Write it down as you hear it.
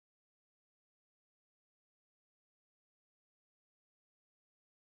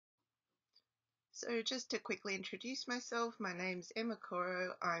So just to quickly introduce myself, my name's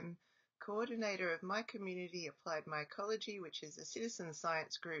Corro. I'm coordinator of MYCOmmunity Applied Mycology, which is a citizen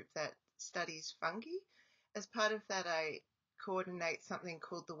science group that studies fungi. As part of that, I coordinate something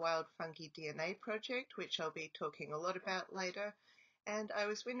called the Wild Fungi DNA Project, which I'll be talking a lot about later. And I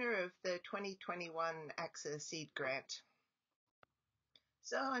was winner of the 2021 ACSA Seed Grant.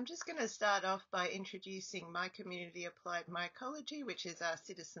 So I'm just going to start off by introducing MYCOmmunity Applied Mycology, which is our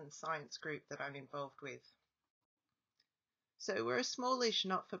citizen science group that I'm involved with. So we're a smallish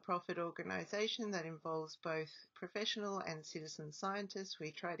not-for-profit organisation that involves both professional and citizen scientists.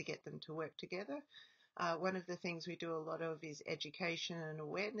 We try to get them to work together. One of the things we do a lot of is education and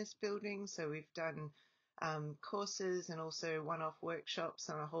awareness building. So we've done courses and also one-off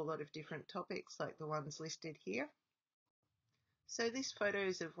workshops on a whole lot of different topics like the ones listed here. So this photo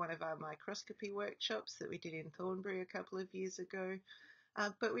is of one of our microscopy workshops that we did in Thornbury a couple of years ago.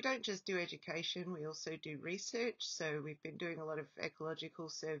 But we don't just do education, we also do research. So we've been doing a lot of ecological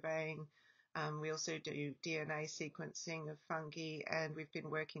surveying. We also do DNA sequencing of fungi, and we've been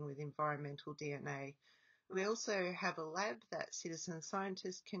working with environmental DNA. We also have a lab that citizen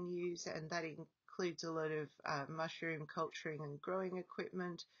scientists can use, and that includes a lot of mushroom culturing and growing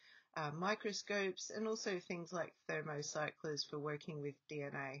equipment, microscopes, and also things like thermocyclers for working with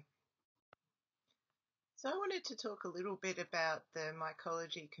DNA. So I wanted to talk a little bit about the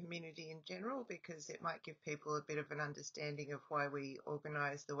mycology community in general because it might give people a bit of an understanding of why we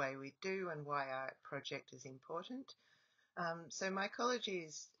organise the way we do and why our project is important. So mycology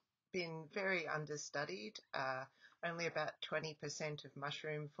has been very understudied. Only about 20% of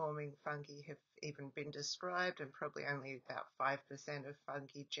mushroom-forming fungi have even been described, and probably only about 5% of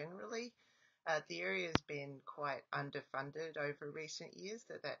fungi generally. The area has been quite underfunded over recent years.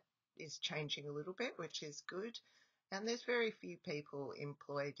 That is changing a little bit, which is good. And there's very few people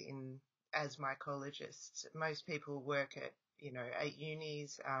employed as mycologists. Most people work at, at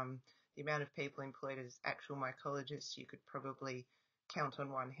unis. The amount of people employed as actual mycologists you could probably count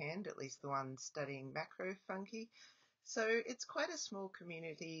on one hand, at least the ones studying macrofungi. So it's quite a small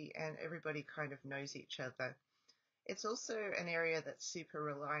community and everybody kind of knows each other. It's also an area that's super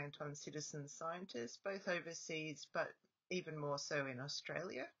reliant on citizen scientists, both overseas but even more so in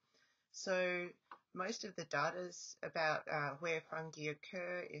Australia. So most of the data about where fungi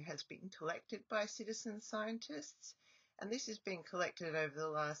occur, it has been collected by citizen scientists. And this has been collected over the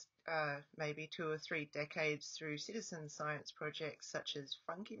last maybe 2 or 3 decades through citizen science projects such as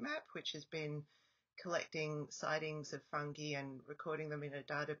FungiMap, which has been collecting sightings of fungi and recording them in a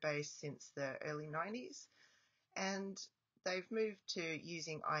database since the early 90s. And they've moved to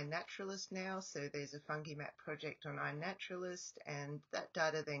using iNaturalist now, so there's a FungiMap project on iNaturalist, and that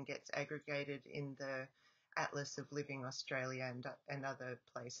data then gets aggregated in the Atlas of Living Australia and other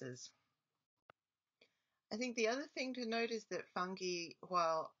places. I think the other thing to note is that fungi,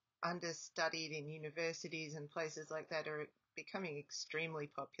 while understudied in universities and places like that, are becoming extremely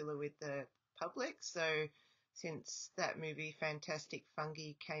popular with the public. So since that movie Fantastic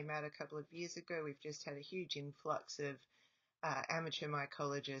Fungi came out a couple of years ago, we've just had a huge influx of amateur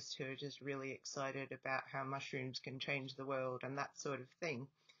mycologists who are just really excited about how mushrooms can change the world and that sort of thing.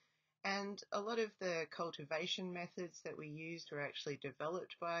 And a lot of the cultivation methods that we used were actually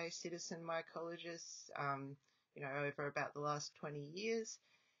developed by citizen mycologists, over about the last 20 years.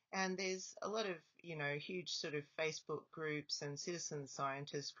 And there's a lot of, huge sort of Facebook groups and citizen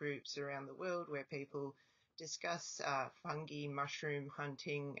scientist groups around the world where people discuss fungi, mushroom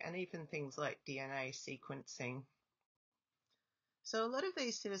hunting, and even things like DNA sequencing. So a lot of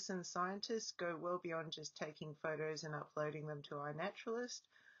these citizen scientists go well beyond just taking photos and uploading them to iNaturalist.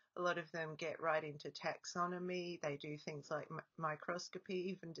 A lot of them get right into taxonomy. They do things like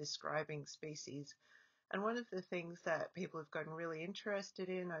microscopy, even describing species. And one of the things that people have gotten really interested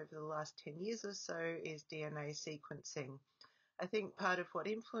in over the last 10 years or so is DNA sequencing. I think part of what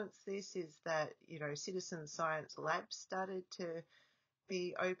influenced this is that, citizen science labs started to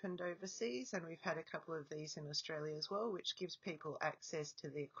be opened overseas, and we've had a couple of these in Australia as well, which gives people access to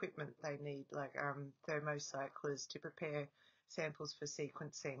the equipment they need, like thermocyclers to prepare samples for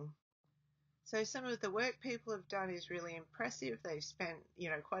sequencing. So some of the work people have done is really impressive. They've spent,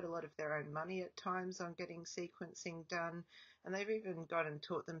 quite a lot of their own money at times on getting sequencing done, and they've even gone and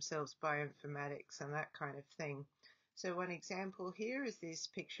taught themselves bioinformatics and that kind of thing. So one example here is this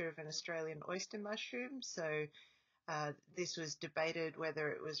picture of an Australian oyster mushroom. So this was debated whether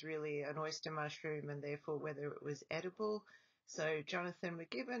it was really an oyster mushroom and therefore whether it was edible. So Jonathan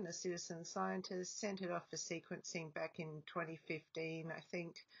McGibbon, a citizen scientist, sent it off for sequencing back in 2015, I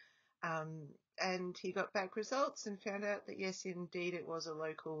think. And he got back results and found out that yes, indeed, it was a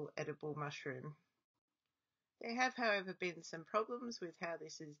local edible mushroom. There have, however, been some problems with how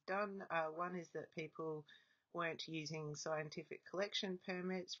this is done. One is that people weren't using scientific collection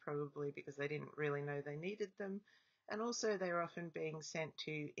permits, probably because they didn't really know they needed them. And also they're often being sent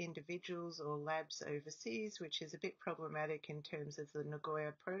to individuals or labs overseas, which is a bit problematic in terms of the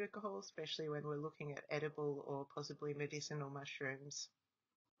Nagoya Protocol, especially when we're looking at edible or possibly medicinal mushrooms.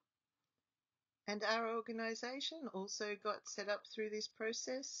 And our organisation also got set up through this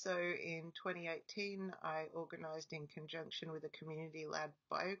process. So in 2018, I organised in conjunction with a community lab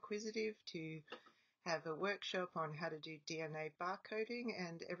Bioquisitive to have a workshop on how to do DNA barcoding,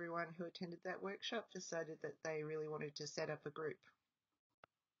 and everyone who attended that workshop decided that they really wanted to set up a group.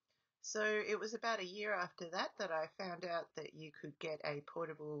 So it was about a year after that that I found out that you could get a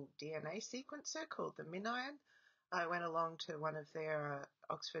portable DNA sequencer called the MinION. I went along to one of their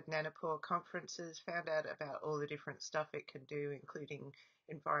Oxford Nanopore conferences, found out about all the different stuff it can do, including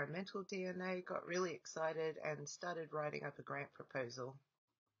environmental DNA, got really excited and started writing up a grant proposal.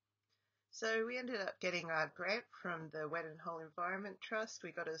 So we ended up getting our grant from the Wet and Whole Environment Trust.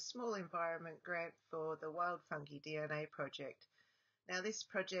 We got a small environment grant for the Wild Fungi DNA project. Now this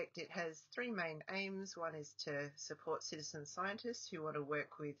project, it has three main aims. One is to support citizen scientists who want to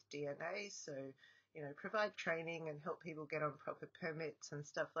work with DNA, so provide training and help people get on proper permits and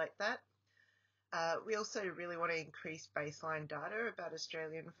stuff like that. We also really want to increase baseline data about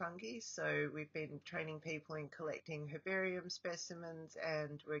Australian fungi, so we've been training people in collecting herbarium specimens,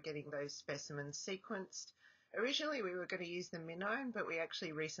 and we're getting those specimens sequenced. Originally we were going to use the MinION, but we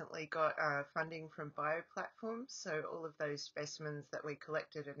actually recently got funding from bioplatforms, so all of those specimens that we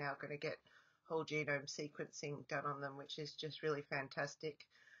collected are now going to get whole genome sequencing done on them, which is just really fantastic.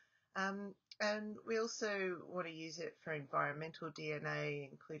 And we also want to use it for environmental DNA,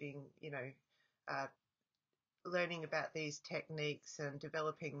 including, learning about these techniques and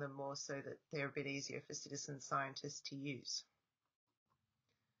developing them more so that they're a bit easier for citizen scientists to use.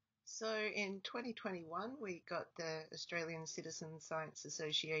 So in 2021, we got the Australian Citizen Science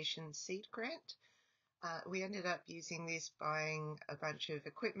Association seed grant. We ended up using this, buying a bunch of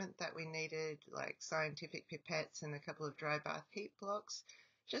equipment that we needed, like scientific pipettes and a couple of dry bath heat blocks.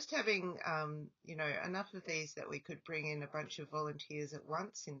 Just having, enough of these that we could bring in a bunch of volunteers at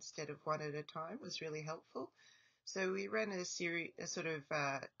once instead of one at a time was really helpful. So we ran a sort of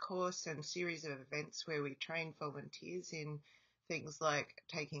course and series of events where we trained volunteers in things like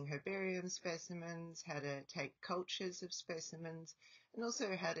taking herbarium specimens, how to take cultures of specimens, and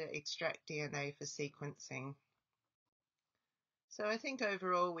also how to extract DNA for sequencing. So I think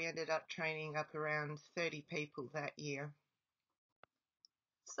overall we ended up training up around 30 people that year.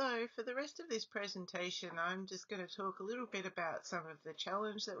 So for the rest of this presentation, I'm just going to talk a little bit about some of the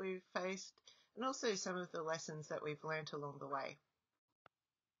challenge that we've faced and also some of the lessons that we've learnt along the way.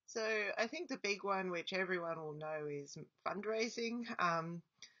 So I think the big one, which everyone will know, is fundraising.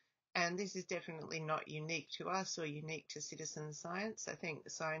 And this is definitely not unique to us or unique to citizen science. I think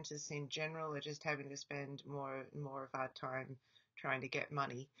scientists in general are just having to spend more and more of our time trying to get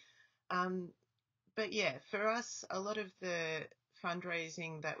money. But yeah, for us, a lot of the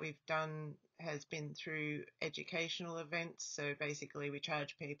fundraising that we've done has been through educational events. So basically we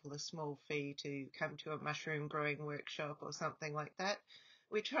charge people a small fee to come to a mushroom growing workshop or something like that.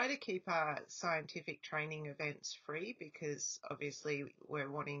 We try to keep our scientific training events free because obviously we're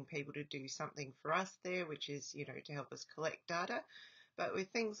wanting people to do something for us there, which is, to help us collect data. But with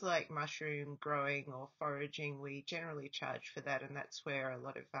things like mushroom growing or foraging, we generally charge for that, and that's where a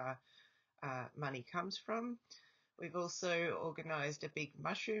lot of our money comes from. We've also organised a big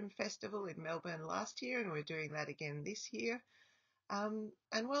mushroom festival in Melbourne last year, and we're doing that again this year. And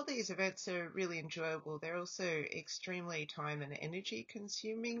while these events are really enjoyable, they're also extremely time and energy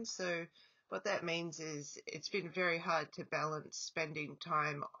consuming. So what that means is it's been very hard to balance spending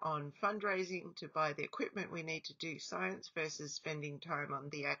time on fundraising to buy the equipment we need to do science versus spending time on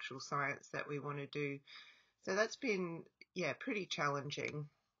the actual science that we want to do. So that's been, pretty challenging.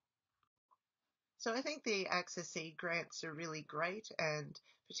 So I think the ACSA seed grants are really great, and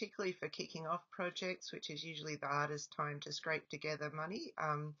particularly for kicking off projects, which is usually the hardest time to scrape together money.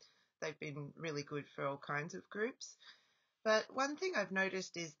 They've been really good for all kinds of groups. But one thing I've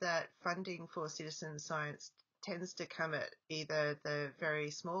noticed is that funding for citizen science tends to come at either the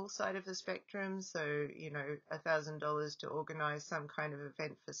very small side of the spectrum, so, $1,000 to organise some kind of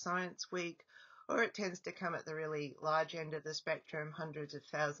event for Science Week, or it tends to come at the really large end of the spectrum, hundreds of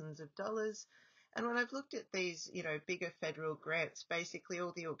thousands of dollars. And when I've looked at these, bigger federal grants, basically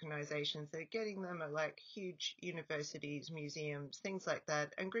all the organisations that are getting them are like huge universities, museums, things like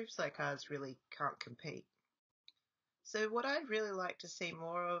that, and groups like ours really can't compete. So what I'd really like to see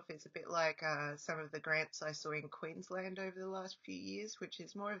more of is a bit like some of the grants I saw in Queensland over the last few years, which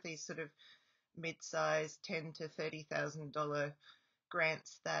is more of these sort of mid-sized $10,000 to $30,000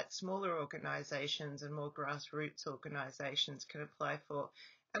 grants that smaller organisations and more grassroots organisations can apply for.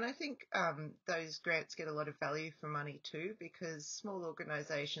 And I think those grants get a lot of value for money too, because small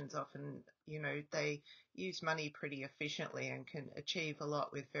organisations often, they use money pretty efficiently and can achieve a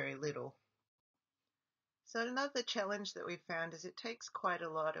lot with very little. So another challenge that we've found is it takes quite a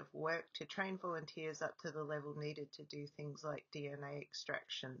lot of work to train volunteers up to the level needed to do things like DNA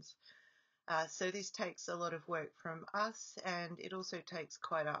extractions. So this takes a lot of work from us, and it also takes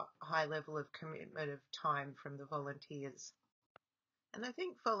quite a high level of commitment of time from the volunteers. And I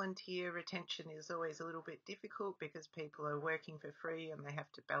think volunteer retention is always a little bit difficult because people are working for free and they have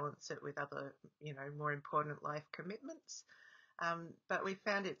to balance it with other, more important life commitments. But we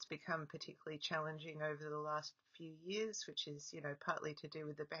found it's become particularly challenging over the last few years, which is, partly to do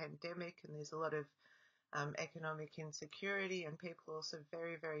with the pandemic, and there's a lot of economic insecurity, and people are also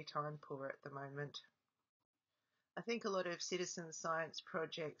very, very time poor at the moment. I think a lot of citizen science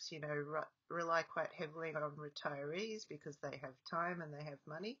projects, rely quite heavily on retirees because they have time and they have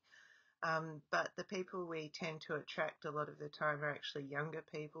money. But the people we tend to attract a lot of the time are actually younger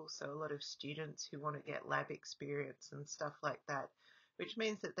people, so a lot of students who want to get lab experience and stuff like that, which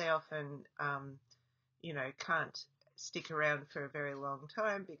means that they often, can't stick around for a very long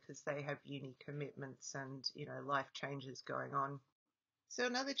time because they have uni commitments and, life changes going on. So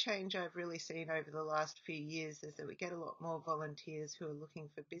another change I've really seen over the last few years is that we get a lot more volunteers who are looking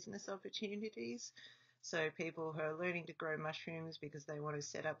for business opportunities. So people who are learning to grow mushrooms because they want to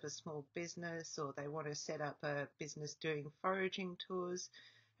set up a small business, or they want to set up a business doing foraging tours.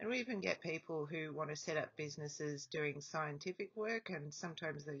 And we even get people who want to set up businesses doing scientific work, and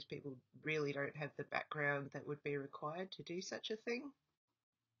sometimes those people really don't have the background that would be required to do such a thing.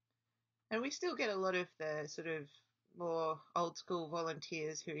 And we still get a lot of the sort of more old school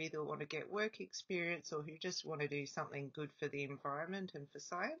volunteers who either want to get work experience or who just want to do something good for the environment and for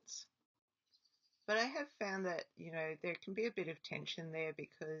science. But I have found that, there can be a bit of tension there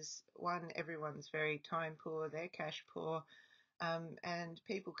because, one, everyone's very time poor, they're cash poor, and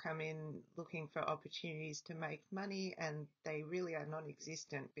people come in looking for opportunities to make money, and they really are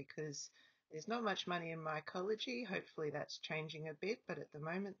non-existent because there's not much money in mycology. Hopefully that's changing a bit, but at the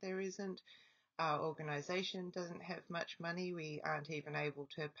moment there isn't. Our organisation doesn't have much money. We aren't even able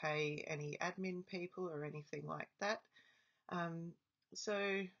to pay any admin people or anything like that.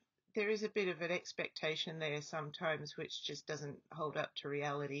 So there is a bit of an expectation there sometimes which just doesn't hold up to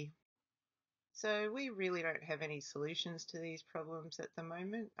reality. So we really don't have any solutions to these problems at the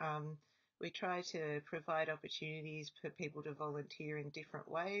moment. We try to provide opportunities for people to volunteer in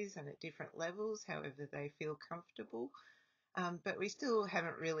different ways and at different levels, however they feel comfortable. But we still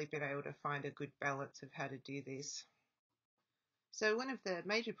haven't really been able to find a good balance of how to do this. So one of the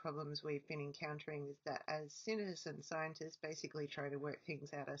major problems we've been encountering is that as citizen scientists basically try to work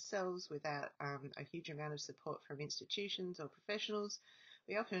things out ourselves without a huge amount of support from institutions or professionals,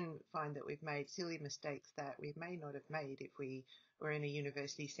 we often find that we've made silly mistakes that we may not have made if we were in a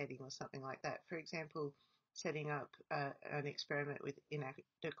university setting or something like that. For example, setting up an experiment with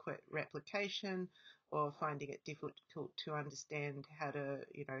inadequate replication, or finding it difficult to understand how to,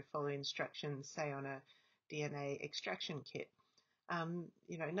 follow instructions, say on a DNA extraction kit.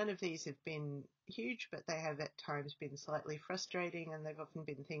 None of these have been huge, but they have at times been slightly frustrating, and they've often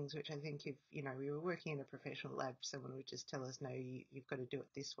been things which I think if, we were working in a professional lab, someone would just tell us, no, you've got to do it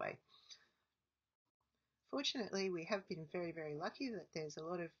this way. Fortunately, we have been very, very lucky that there's a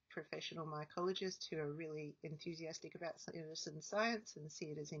lot of professional mycologists who are really enthusiastic about citizen science and see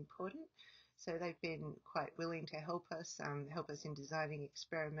it as important. So they've been quite willing to help us in designing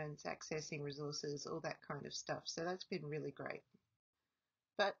experiments, accessing resources, all that kind of stuff. So that's been really great.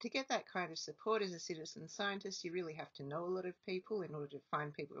 But to get that kind of support as a citizen scientist, you really have to know a lot of people in order to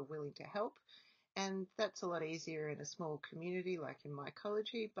find people who are willing to help. And that's a lot easier in a small community like in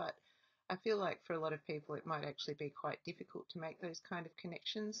Mycology, but I feel like for a lot of people it might actually be quite difficult to make those kind of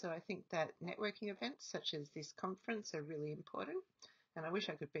connections. So I think that networking events such as this conference are really important. And I wish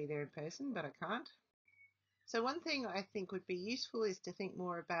I could be there in person, but I can't. So one thing I think would be useful is to think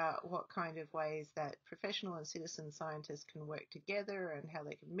more about what kind of ways that professional and citizen scientists can work together and how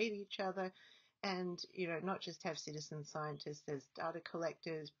they can meet each other, and not just have citizen scientists as data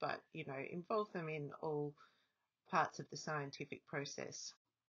collectors, but involve them in all parts of the scientific process.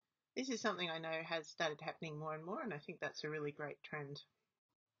 This is something I know has started happening more and more, and I think that's a really great trend.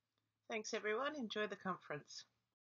 Thanks everyone, enjoy the conference.